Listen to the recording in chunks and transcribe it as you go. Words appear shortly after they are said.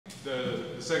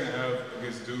The second half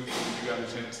against Duke, you got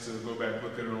a chance to go back,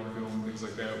 look at it on film, and things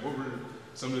like that. What were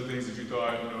some of the things that you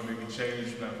thought, maybe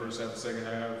changed from that first half to second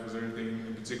half? Was there anything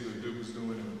in particular Duke was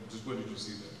doing, and just what did you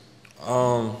see there?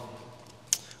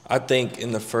 I think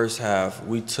in the first half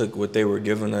we took what they were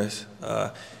giving us.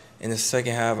 In the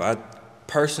second half, I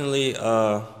personally,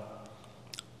 I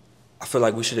feel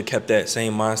like we should have kept that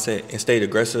same mindset and stayed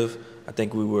aggressive. I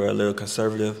think we were a little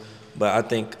conservative, but I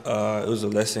think it was a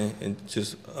lesson, and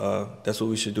just that's what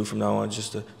we should do from now on,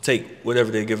 just to take whatever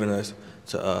they're giving us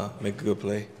to make a good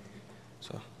play.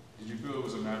 So. Did you feel it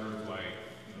was a matter of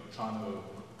trying to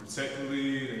protect the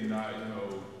lead and not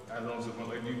add on to the point?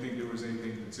 Like, do you think there was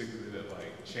anything in particular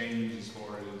that changed as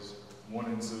far as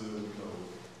wanting to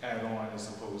add on as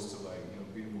opposed to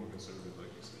being more conservative, like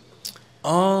you said?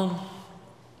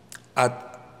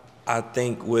 I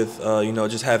think with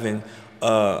just having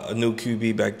a new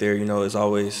QB back there, is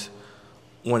always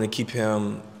want to keep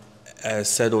him as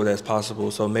settled as possible.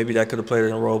 So maybe that could have played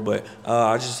in a role, but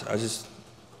I just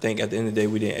think at the end of the day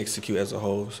we didn't execute as a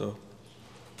whole. So.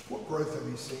 What growth have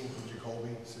you seen from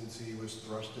Jacoby since he was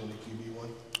thrust into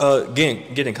QB1?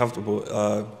 Getting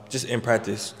comfortable, just in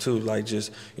practice too,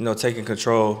 just taking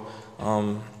control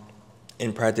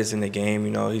in practice in the game.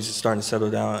 He's just starting to settle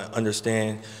down,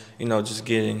 understand, just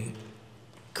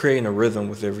creating a rhythm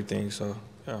with everything. So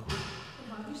yeah. And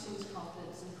how have you seen his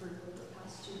confidence improve over the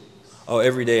past 2 weeks? Oh,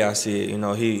 every day I see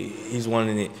it. He's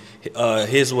wanting it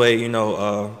his way.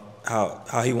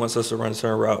 How he wants us to run a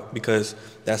certain route, because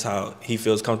that's how he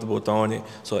feels comfortable throwing it.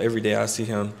 So every day I see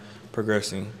him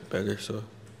progressing better. So.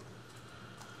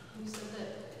 You said that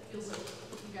it feels like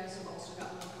you guys have also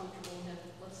gotten more comfortable in him.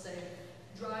 Let's say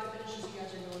drive finishes, you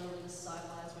guys are going over the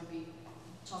sidelines, maybe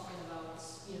talking about,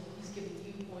 he's giving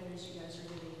you pointers, you guys are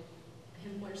giving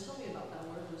him pointers. Tell me about that.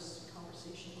 What are those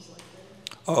conversations like there?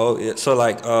 Oh, yeah. So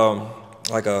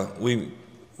we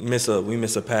miss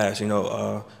a pass,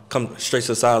 come straight to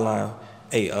the sideline.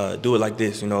 Hey, do it like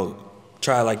this,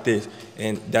 try it like this,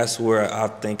 and that's where I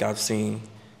think I've seen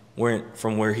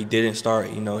from where he didn't start.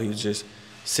 He was just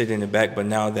sitting in the back, but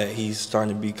now that he's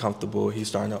starting to be comfortable, he's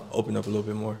starting to open up a little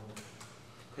bit more.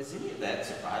 Has any of that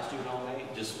surprised you at all,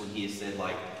 Nate? Just when he has said,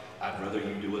 I'd rather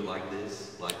you do it like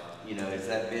this? Has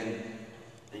that been,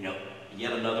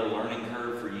 yet another learning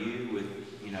curve for you with,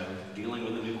 dealing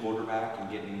with a new quarterback and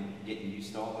getting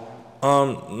used to all that?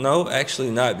 No, actually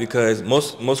not, because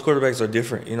most quarterbacks are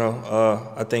different.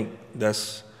 I think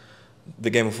that's the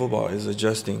game of football is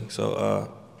adjusting.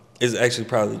 So it's actually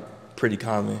probably pretty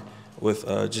common with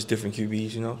just different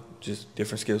QBs. Just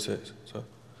different skill sets. So.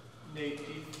 Nate, do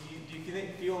you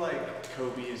feel like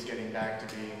Kobe is getting back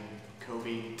to being the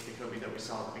Kobe that we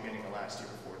saw at the beginning of last year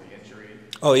before the injury?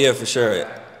 Oh yeah, for sure.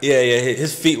 Yeah.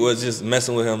 His feet was just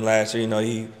messing with him last year.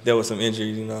 He dealt with some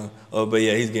injuries. But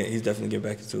yeah, he's definitely getting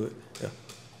back into it. Yeah.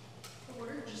 What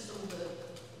are just some of the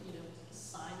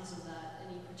signs of that?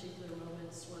 Any particular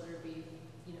moments, whether it be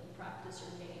practice or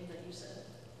game, that you said,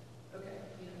 okay,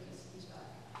 he's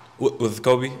back? With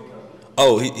Kobe?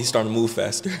 Oh, he's starting to move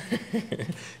faster.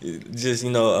 Just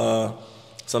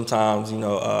sometimes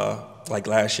like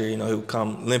last year, he would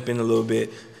come limping a little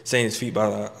bit, saying his feet,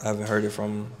 but I haven't heard it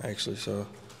from him actually. So.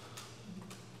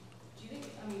 Do you think?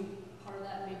 Part of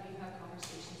that, maybe you had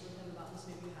conversations with him about this,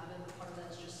 maybe you haven't. But part of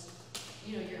that is just,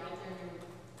 you're out there and you're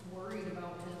worried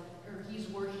about him, or he's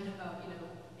worried about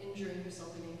injuring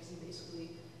himself again because he basically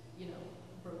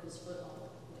broke his foot on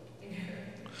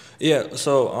air. Yeah.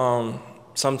 So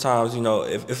sometimes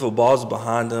if a ball's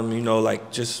behind him,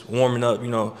 just warming up,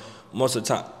 most of the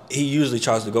time he usually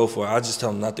tries to go for it. I just tell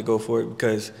him not to go for it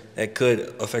because that could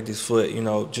affect his foot.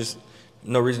 Just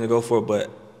no reason to go for it. But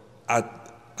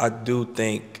I do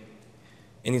think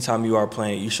anytime you are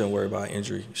playing, you shouldn't worry about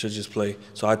injury. You should just play.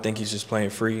 So I think he's just playing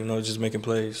free, just making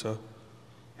plays. So.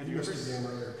 And you missed the game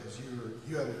earlier because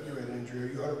you had an injury.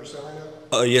 Are you 100% right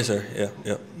now? Yes, sir.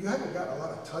 Yeah. You haven't got a lot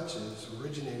of touches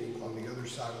originating on the other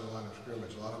side of the line of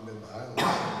scrimmage. A lot of them been behind the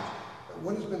line of scrimmage.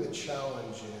 What has been the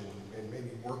challenge in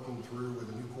maybe working through with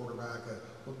a new quarterback,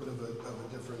 a little bit of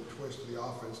a different twist to the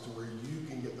offense to where you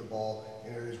can get the ball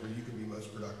in areas where you can be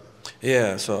most productive?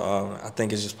 Yeah, so I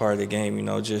think it's just part of the game.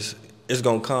 Just it's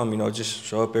gonna come. Just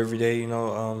show up every day. At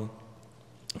the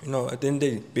end of the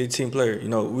day, be a team player.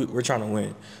 We're trying to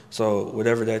win. So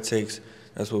whatever that takes,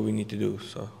 that's what we need to do.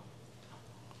 So.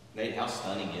 Nate, how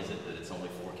stunning is it that it's only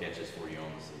 4 catches for you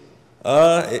on the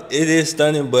season? It is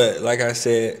stunning, but like I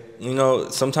said,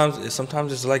 sometimes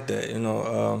it's like that.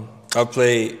 I've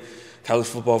played college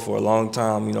football for a long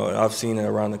time. I've seen it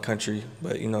around the country,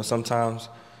 but sometimes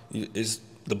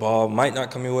the ball might not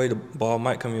come your way, the ball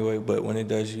might come your way, but when it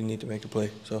does, you need to make a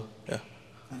play. So yeah.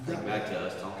 I think back to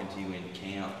us talking to you in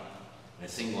camp, and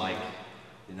it seemed like,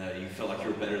 you know, you felt like you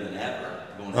were better than ever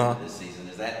going into this season.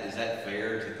 Is that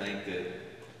fair to think that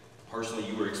personally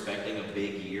you were expecting a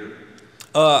big year?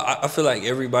 I feel like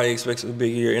everybody expects a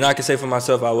big year, and I can say for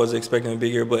myself I was expecting a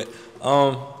big year, but you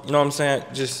know what I'm saying?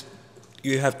 Just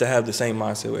you have to have the same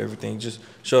mindset with everything. Just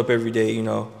show up every day, you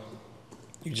know.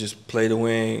 You just play to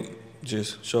win.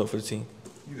 Just show up for the team.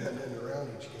 You had been around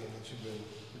each game that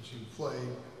you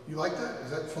played. You like that?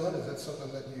 Is that fun? Is that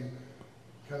something that you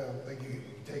kind of think you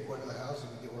take one to the house and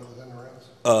you get one of those end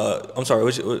arounds? I'm sorry.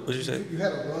 What you say? You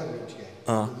had a run in each game.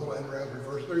 Little end around,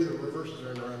 reverse, or either reverses or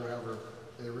end around, however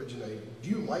they originate. Do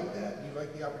you like that? Do you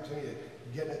like the opportunity of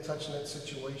getting a touch in that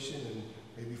situation and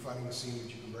maybe finding a seam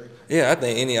that you can break? Yeah, I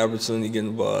think any opportunity to get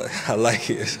the ball, I like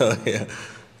it. So yeah,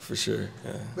 for sure.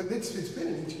 Yeah. But it's been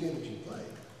in each game that you played,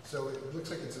 so it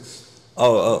looks like it's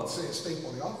let's say a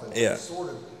staple of the offense. Yeah. It sort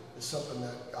of is something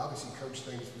that obviously coach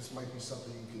thinks this might be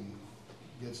something you can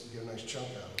get a nice chunk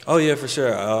out of. Oh yeah, for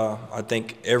sure. I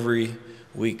think every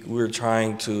week we're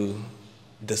trying to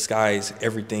disguise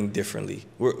everything differently.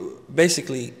 We're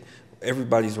basically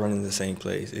everybody's running the same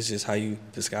plays. It's just how you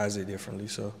disguise it differently.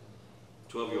 So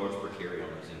 12 yards per carry on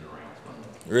those end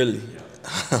arounds. Really? Yeah.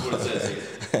 That's what it says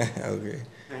here. Okay.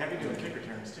 They have you doing kick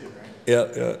returns too, right?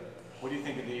 Yep. What do you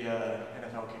think of the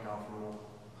NFL kickoff rule?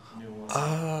 New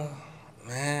one?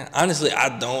 Man, honestly,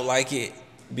 I don't like it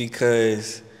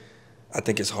because I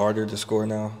think it's harder to score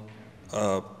now.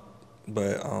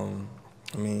 But I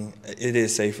mean, it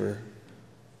is safer,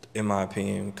 in my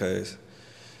opinion, because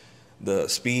the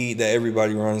speed that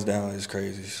everybody runs down is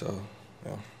crazy. So,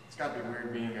 yeah. It's got to be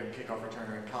weird being a kickoff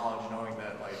returner in college, knowing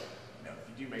that, like, you know,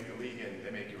 if you do make the league and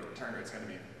they make you a returner, it's going to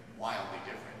be wildly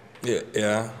different.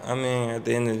 Yeah. I mean, at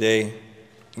the end of the day,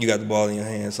 you got the ball in your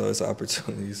hand, so it's an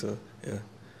opportunity. So, yeah.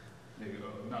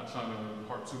 Not trying to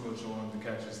harp too much on the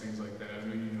catches, things like that. I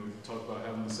know you talk about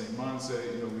having the same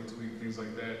mindset, week to week, things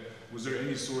like that. Was there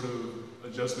any sort of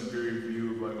adjustment period for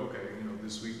you of like, okay,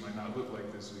 this week might not look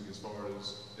like this week as far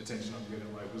as attention I'm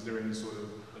getting? Like, was there any sort of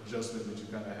adjustment that you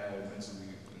kind of had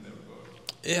mentally in that regard?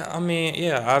 Yeah, I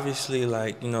mean, obviously,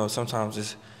 like,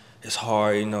 sometimes it's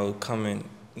hard, coming,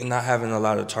 not having a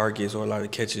lot of targets or a lot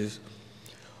of catches.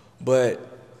 But,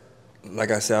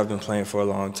 like I said, I've been playing for a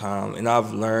long time, and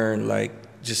I've learned, like,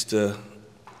 just to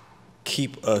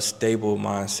keep a stable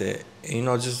mindset.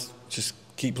 And, just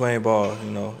keep playing ball,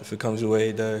 if it comes your way,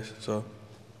 it does. So.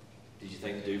 Did you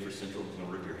think the dude for Central was going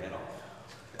to rip your head off?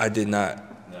 I did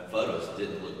not. The photos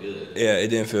didn't look good. Yeah, it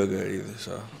didn't feel good either,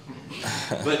 so.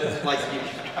 But, like,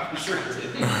 I'm sure it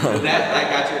didn't. But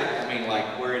that got you, I mean,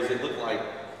 like, whereas it looked like,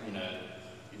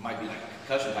 it might be like a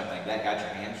concussion type thing, that got your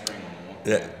hamstring on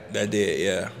the one. That did,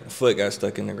 yeah. My foot got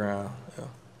stuck in the ground, yeah.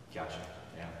 Gotcha.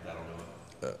 Yeah, that'll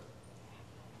do it.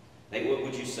 Nate, what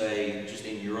would you say, just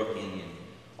in your opinion,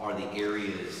 are the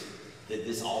areas that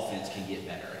this offense can get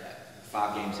better at?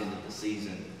 5 games into the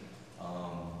season,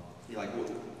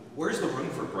 where's the room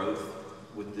for growth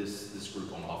with this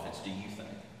group on offense, do you think?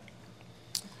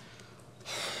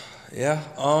 Yeah,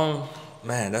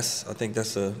 man, I think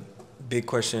that's a big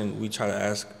question we try to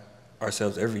ask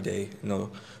ourselves every day,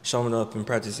 showing up in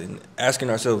practice and asking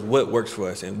ourselves what works for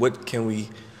us and what can we,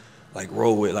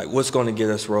 roll with, what's going to get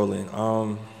us rolling.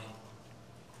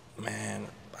 Man,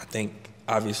 I think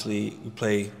obviously we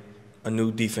play a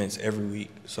new defense every week.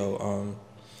 So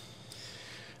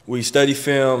we study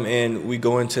film and we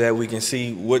go into that week and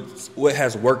see what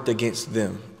has worked against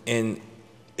them. And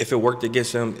if it worked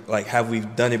against them, have we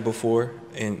done it before?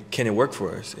 And can it work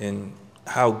for us? And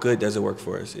how good does it work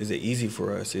for us? Is it easy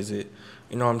for us? Is it,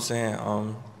 you know what I'm saying?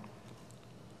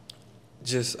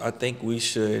 I think we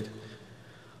should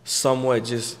somewhat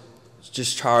just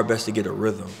try our best to get a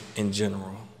rhythm in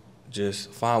general. Just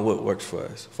find what works for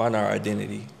us. Find our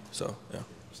identity. So, yeah.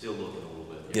 Still looking a little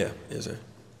bit. Yeah, yes, sir.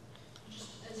 Just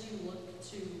as you look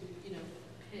to,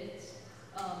 Pitt,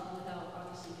 without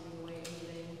obviously giving away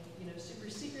anything, super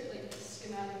secret,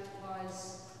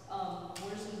 schematic-wise,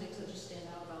 what are some things that just stand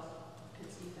out about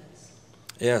Pitt's defense?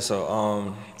 Yeah,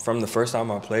 so from the first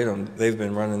time I played them, they've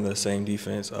been running the same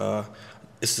defense.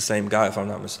 It's the same guy, if I'm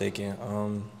not mistaken.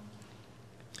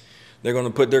 They're going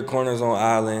to put their corners on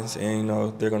islands, and,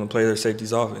 they're going to play their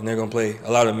safeties off, and they're going to play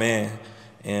a lot of man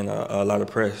and a lot of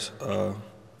press.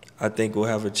 I think we'll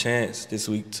have a chance this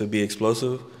week to be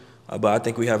explosive, but I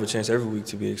think we have a chance every week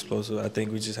to be explosive. I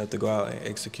think we just have to go out and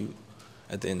execute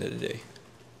at the end of the day.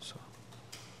 So.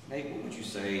 Nate, what would you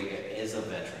say as a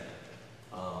veteran,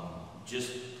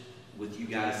 just with you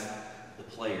guys, the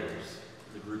players,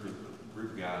 the group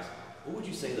of guys, what would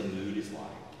you say the mood is like?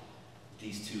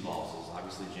 These 2 losses,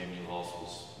 obviously Jimmy loss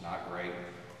was not great,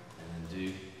 and then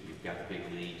Duke, you've got the big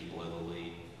lead, you blow the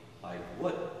lead. Like,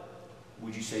 what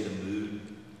would you say the mood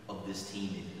of this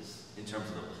team is in terms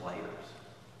of the players?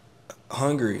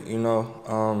 Hungry, you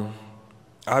know.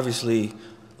 Obviously,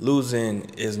 losing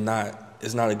is not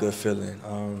a good feeling.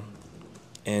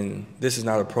 And this is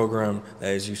not a program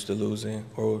that is used to losing,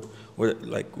 or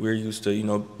we're used to, you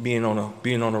know, being on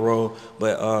a roll.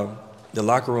 But the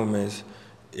locker room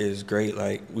is great.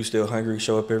 Like, we still hungry,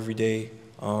 show up every day.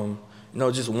 You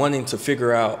know, just wanting to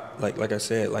figure out, like I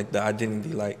said, like the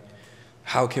identity. Like,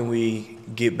 how can we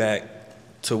get back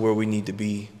to where we need to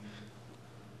be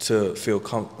to feel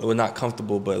not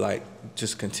comfortable, but like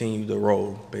just continue the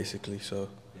roll, basically. So.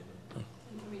 I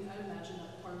mean, I'd imagine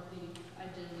that part of the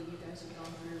identity you guys have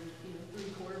gone through, you know, 3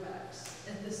 quarterbacks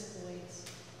at this point.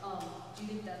 Do you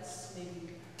think that's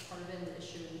maybe part of it, the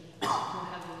issue in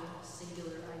having a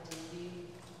singular identity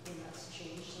when that's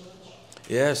changed so much?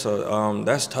 Yeah, so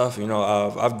that's tough. You know,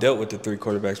 I've dealt with the 3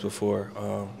 quarterbacks before,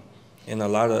 and a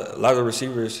lot of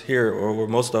receivers here, or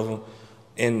most of them,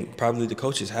 and probably the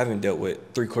coaches haven't dealt with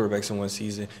 3 quarterbacks in one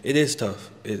season. It is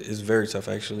tough. It is very tough,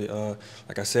 actually.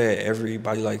 Like I said, every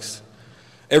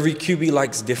QB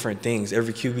likes different things.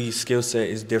 Every QB skill set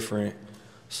is different.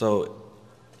 So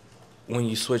when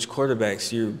you switch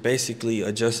quarterbacks, you're basically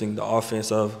adjusting the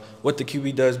offense of what the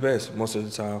QB does best most of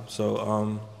the time.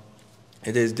 So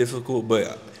it is difficult,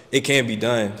 but it can be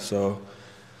done. So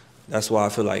that's why I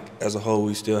feel like as a whole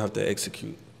we still have to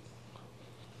execute.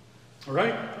 All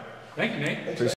right. Thank you, Nate.